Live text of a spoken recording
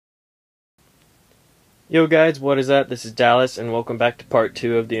Yo guys, what is up? This is Dallas and welcome back to part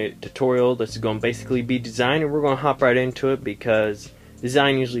 2 of the tutorial. This is going to basically be design, and we're going to hop right into it because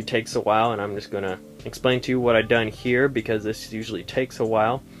design usually takes a while, and I'm just going to explain to you what I've done here because this usually takes a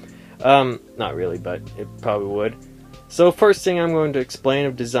while. Not really, but it probably would. So first thing I'm going to explain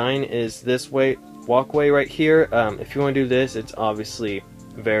of design is this walkway right here. If you want to do this, it's obviously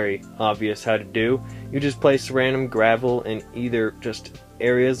very obvious how to do. You just place random gravel in either just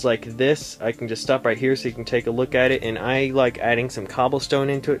areas like this. I can just stop right here so you can take a look at it, and I like adding some cobblestone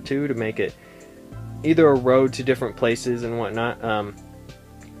into it too to make it either a road to different places and whatnot.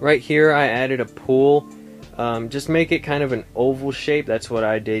 Right here I added a pool. Just make it kind of an oval shape. That's what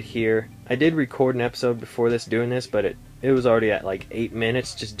I did here. I did record an episode before this doing this, but it was already at like 8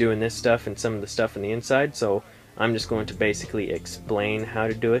 minutes just doing this stuff and some of the stuff on the inside, so I'm just going to basically explain how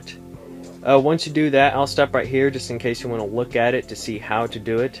to do it. Once you do that, I'll stop right here just in case you want to look at it to see how to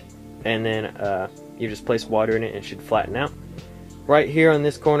do it, and then you just place water in it and it should flatten out. Right here on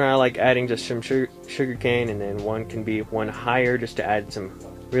this corner I like adding just some sugar cane, and then one can be one higher just to add some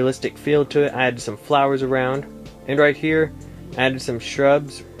realistic feel to it. I added some flowers around, and right here added some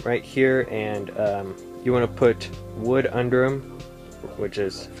shrubs right here, and you want to put wood under them, which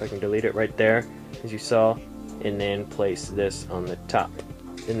is, if I can delete it, right there as you saw, and then place this on the top.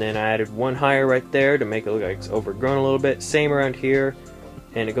 And then I added one higher right there to make it look like it's overgrown a little bit. Same around here,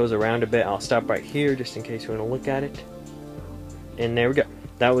 and it goes around a bit. I'll stop right here just in case you want to look at it. And there we go.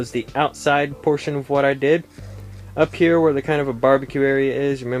 That was the outside portion of what I did. Up here where the kind of a barbecue area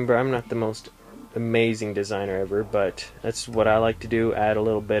is, remember I'm not the most amazing designer ever, but that's what I like to do. Add a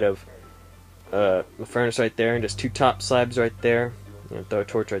little bit of a furnace right there and just two top slabs right there. Throw a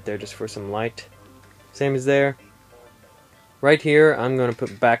torch right there just for some light. Same as there. Right here I'm going to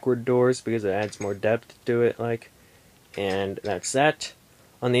put backward doors because it adds more depth to it, and that's that.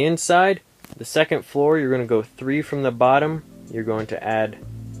 On the inside, the second floor, you're going to go 3 from the bottom. You're going to add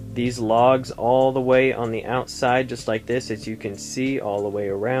these logs all the way on the outside just like this, as you can see, all the way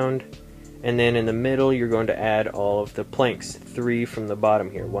around. And then in the middle you're going to add all of the planks, 3 from the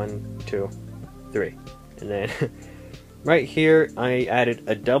bottom here. 1, 2, 3. And then right here I added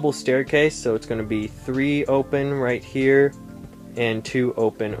a double staircase, so it's going to be 3 open right here and 2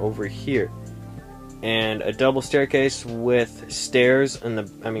 open over here, and a double staircase with stairs on the,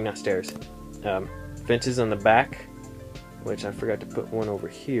 not stairs, fences on the back, which I forgot to put one over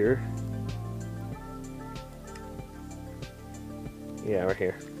here. Yeah, right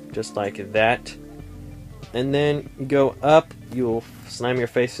here, just like that. And then you go up, you'll slam your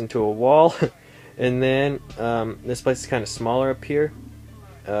face into a wall. And then this place is kind of smaller up here.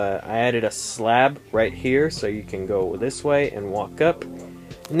 I added a slab right here so you can go this way and walk up,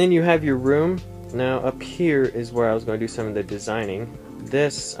 and then you have your room. Now up here is where I was going to do some of the designing.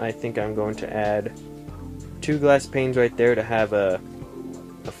 This, I think I'm going to add 2 glass panes right there to have a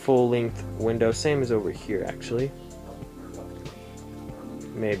full length window, same as over here actually.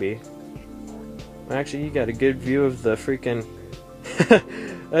 Maybe. Actually, you got a good view of the freaking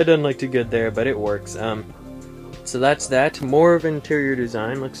that doesn't look too good there, but it works. So that's that. More of interior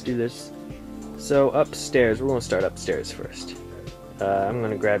design. Let's do this. So upstairs, we're going to start upstairs first. I'm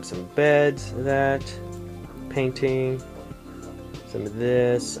going to grab some beds, painting, some of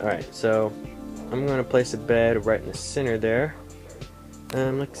this. Alright, so I'm going to place a bed right in the center there.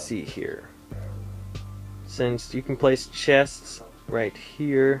 Let's see here. Since you can place chests right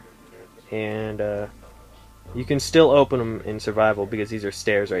here, and you can still open them in survival because these are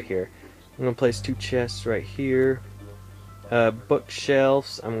stairs right here. I'm going to place 2 chests right here.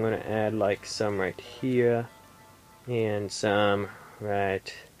 Bookshelves, I'm going to add like some right here and some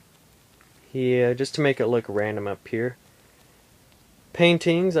right here just to make it look random up here.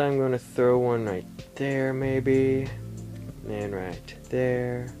 Paintings, I'm going to throw one right there maybe, and right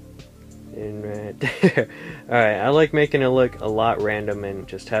there, and right there. Alright, I like making it look a lot random and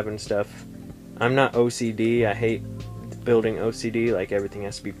just having stuff. I'm not OCD, I hate building OCD, like everything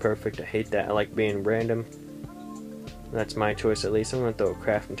has to be perfect. I hate that. I like being random. That's my choice at least. I'm going to throw a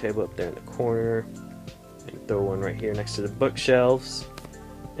crafting table up there in the corner and throw one right here next to the bookshelves,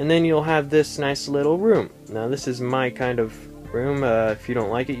 and then you'll have this nice little room. Now this is my kind of room. If you don't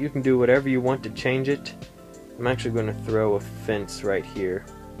like it, you can do whatever you want to change it. I'm actually going to throw a fence right here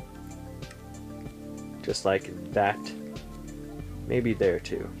just like that, maybe there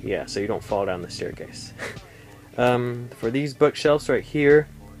too, yeah, so you don't fall down the staircase. For these bookshelves right here,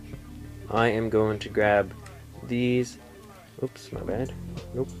 I am going to grab these. Oops, my bad.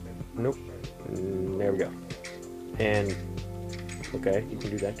 Nope. There we go. And okay, you can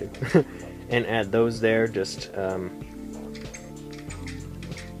do that too. And add those there. Just there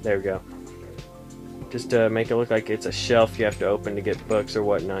we go. just to make it look like it's a shelf you have to open to get books or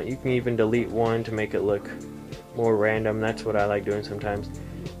whatnot. You can even delete one to make it look more random. That's what I like doing sometimes.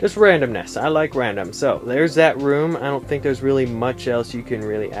 Just randomness. I like random. So there's that room. I don't think there's really much else you can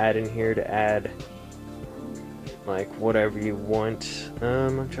really add in here to add like whatever you want.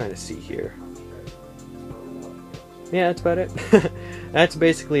 I'm trying to see here. Yeah, that's about it. That's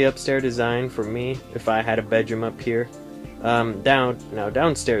basically upstairs design for me if I had a bedroom up here.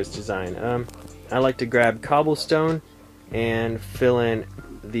 Downstairs design. I like to grab cobblestone and fill in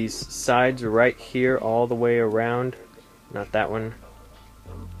these sides right here all the way around. Not that one.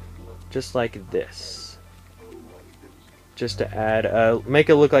 Just like this. Just to add, make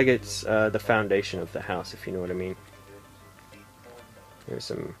it look like it's the foundation of the house, if you know what I mean. There's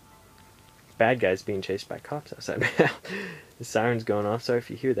some bad guys being chased by cops outside. The siren's going off. Sorry if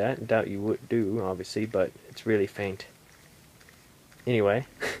you hear that. I doubt you would do, obviously, but it's really faint. Anyway,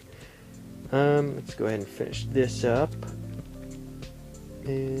 let's go ahead and finish this up.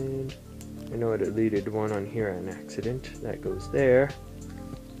 And I know I deleted one on here on accident. That goes there.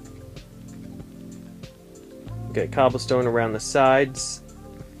 Okay, cobblestone around the sides.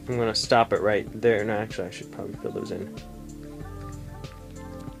 I'm gonna stop it right there. No, actually, I should probably fill those in.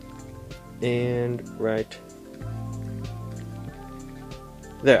 And right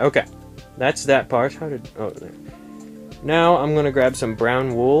there. Okay, that's that part. How did? Oh, there. Now I'm gonna grab some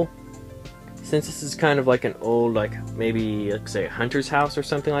brown wool. Since this is kind of like an old, like maybe let's say a hunter's house or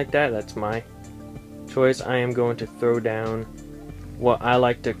something like that. That's my choice. I am going to throw down what I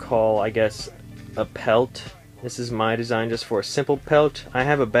like to call, I guess, a pelt. This is my design just for a simple pelt. I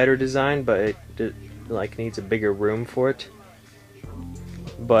have a better design, but it like needs a bigger room for it.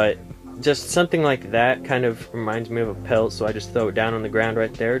 But just something like that kind of reminds me of a pelt, so I just throw it down on the ground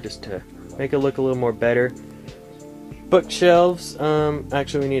right there just to make it look a little more better. Bookshelves.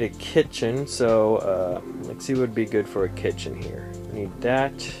 Actually, we need a kitchen, so let's see what would be good for a kitchen here. We need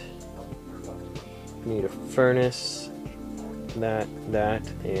that. We need a furnace. That,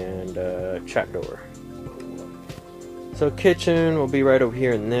 and a trapdoor. So kitchen will be right over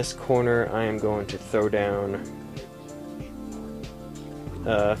here in this corner. I am going to throw down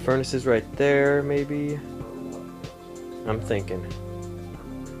furnaces right there, maybe. I'm thinking.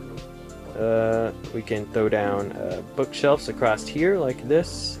 We can throw down bookshelves across here like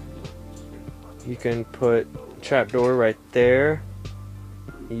this. You can put trapdoor right there.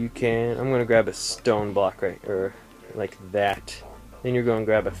 You can. I'm gonna grab a stone block right, or like that. Then you're gonna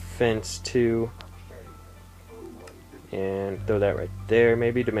grab a fence too, and throw that right there,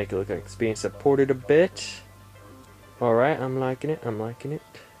 maybe to make it look like it's being supported a bit. All right, I'm liking it. I'm liking it.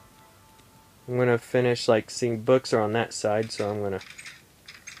 I'm gonna finish like seeing books are on that side, so I'm gonna.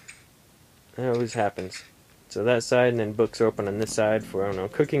 That always happens. So that side, and then books are open on this side for, I don't know,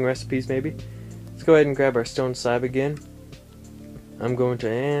 cooking recipes maybe. Let's go ahead and grab our stone slab again. I'm going to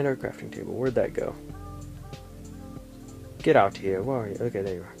end our crafting table. Where'd that go? Get out here. Where are you? Okay,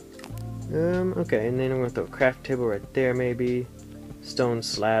 there you are. Okay, and then I'm going to throw a craft table right there maybe. Stone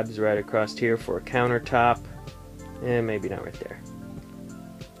slabs right across here for a countertop. And maybe not right there.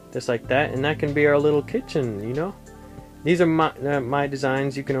 Just like that, and that can be our little kitchen, you know? These are my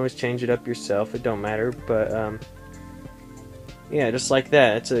designs. You can always change it up yourself. It don't matter, but yeah, just like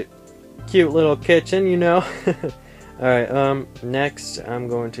that. It's a cute little kitchen, you know. All right. Next, I'm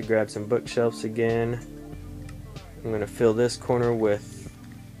going to grab some bookshelves again. I'm gonna fill this corner with.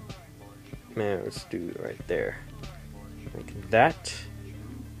 Man, let's do it right there, like that.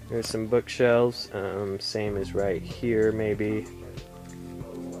 There's some bookshelves. Same as right here, maybe,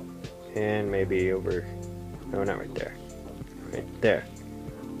 and maybe over. No, not right there. Right there.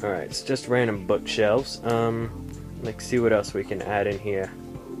 Alright, it's just random bookshelves. Let's see what else we can add in here.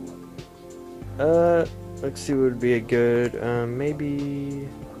 Let's see what would be a good, maybe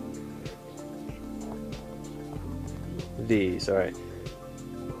these. Alright.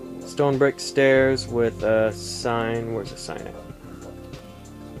 Stone brick stairs with a sign. Where's the sign at?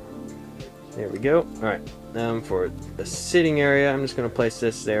 There we go. Alright. For the sitting area, I'm just going to place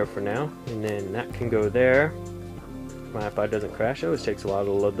this there for now. And then that can go there. My iPod doesn't crash. It always takes a while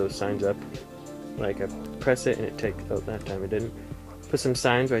to load those signs up. Like I press it and it takes. Oh, that time it didn't. Put some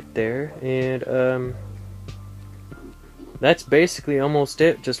signs right there, and that's basically almost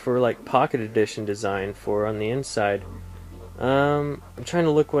it. Just for like pocket edition design for on the inside. I'm trying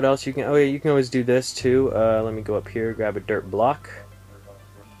to look what else you can. Oh yeah, you can always do this too. Let me go up here, grab a dirt block.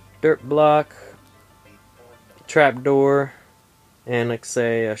 Dirt block. Trapdoor, and like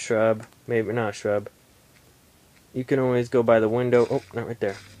say a shrub. Maybe not a shrub. You can always go by the window. Oh, not right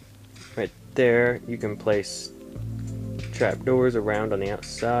there. Right there. You can place trapdoors around on the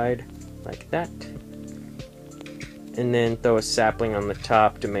outside, like that. and then throw a sapling on the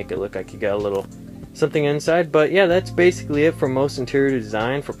top to make it look like you got a little something inside. But yeah, that's basically it for most interior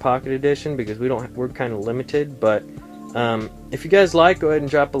design for Pocket Edition, because we're kind of limited. But if you guys like, go ahead and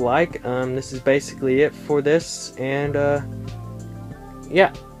drop a like. This is basically it for this, and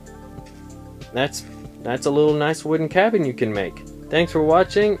yeah, that's a little nice wooden cabin you can make. Thanks for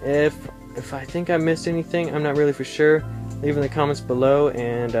watching. If I think I missed anything, I'm not really for sure. Leave in the comments below,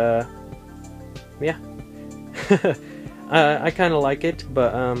 and yeah. I kind of like it,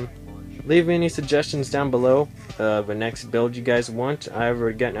 but leave any suggestions down below of a next build you guys want. I've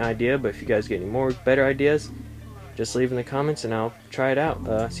already got an idea, but if you guys get any more better ideas, just leave in the comments and I'll try it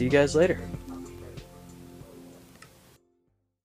out. See you guys later.